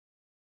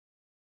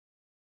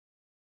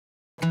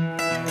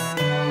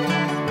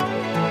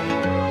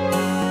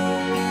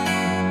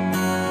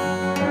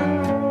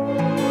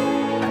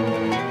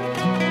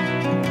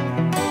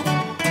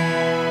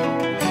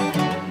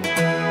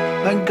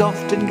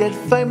Gogh didn't get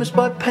famous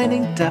by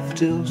painting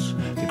daffodils.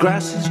 The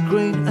grass is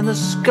green and the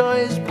sky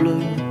is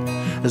blue.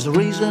 There's a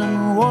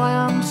reason why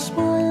I'm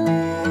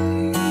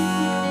smiling.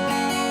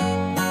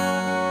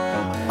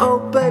 Oh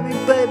baby,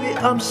 baby,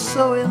 I'm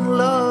so in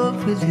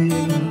love with you.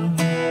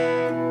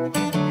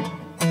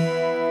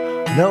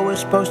 No, we're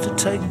supposed to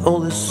take all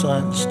this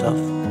science stuff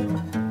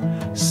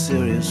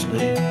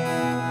seriously,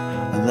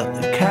 and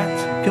that the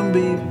cat can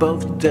be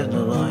both dead and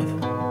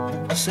alive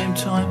at the same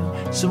time,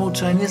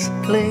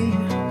 simultaneously.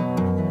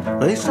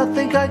 At least I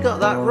think I got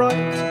that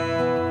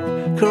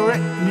right.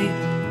 Correct me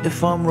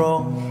if I'm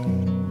wrong.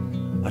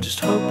 I just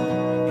hope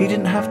he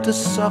didn't have to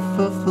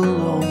suffer for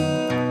long.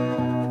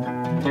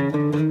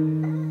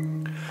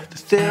 The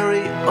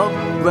theory of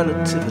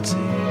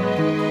relativity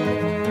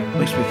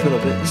makes me feel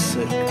a bit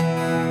sick,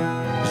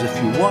 as if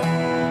you want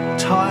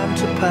time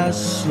to pass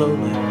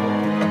slowly,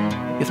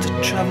 you have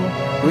to travel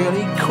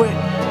really quick.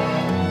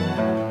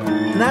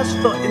 And as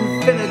for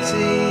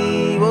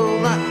infinity,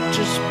 well, that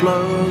just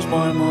blows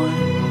my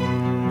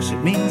mind, because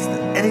it means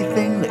that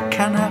anything that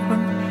can happen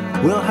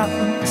will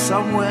happen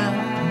somewhere,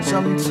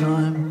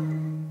 sometime.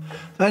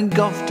 Van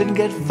Gogh didn't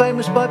get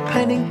famous by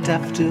painting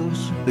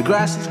daffodils. The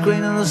grass is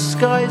green and the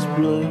sky is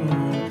blue.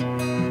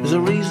 There's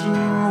a reason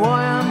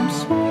why I'm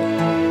smiling.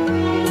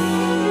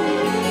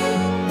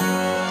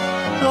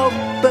 Oh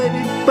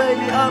baby,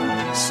 baby,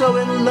 I'm so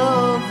in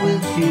love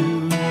with you.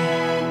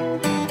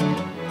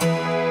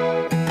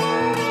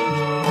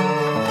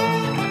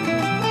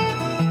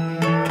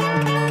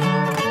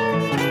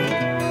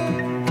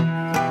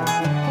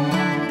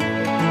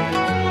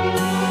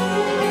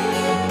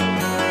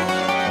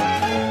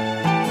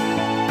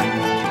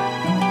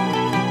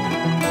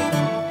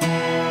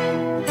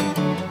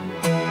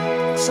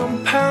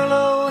 Some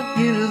parallel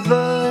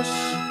universe,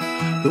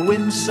 the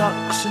wind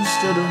sucks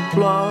instead of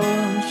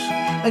blows,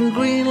 and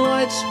green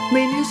lights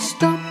mean you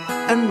stop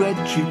and red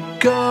you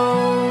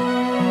go.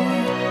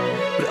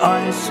 But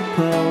I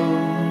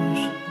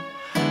suppose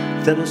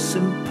that a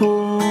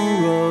simple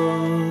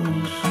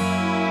rose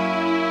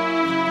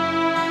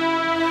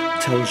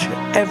tells you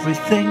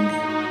everything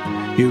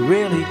you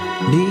really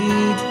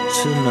need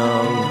to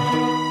know.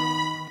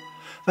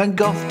 Van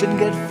Gogh didn't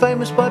get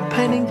famous by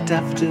painting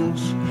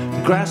daffodils.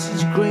 The grass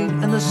is green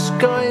and the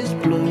sky is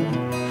blue.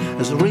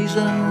 There's a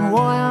reason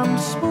why I'm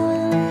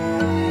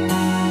smiling.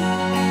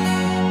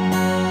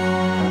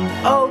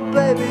 Oh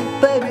baby,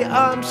 baby,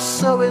 I'm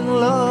so in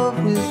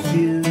love with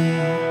you.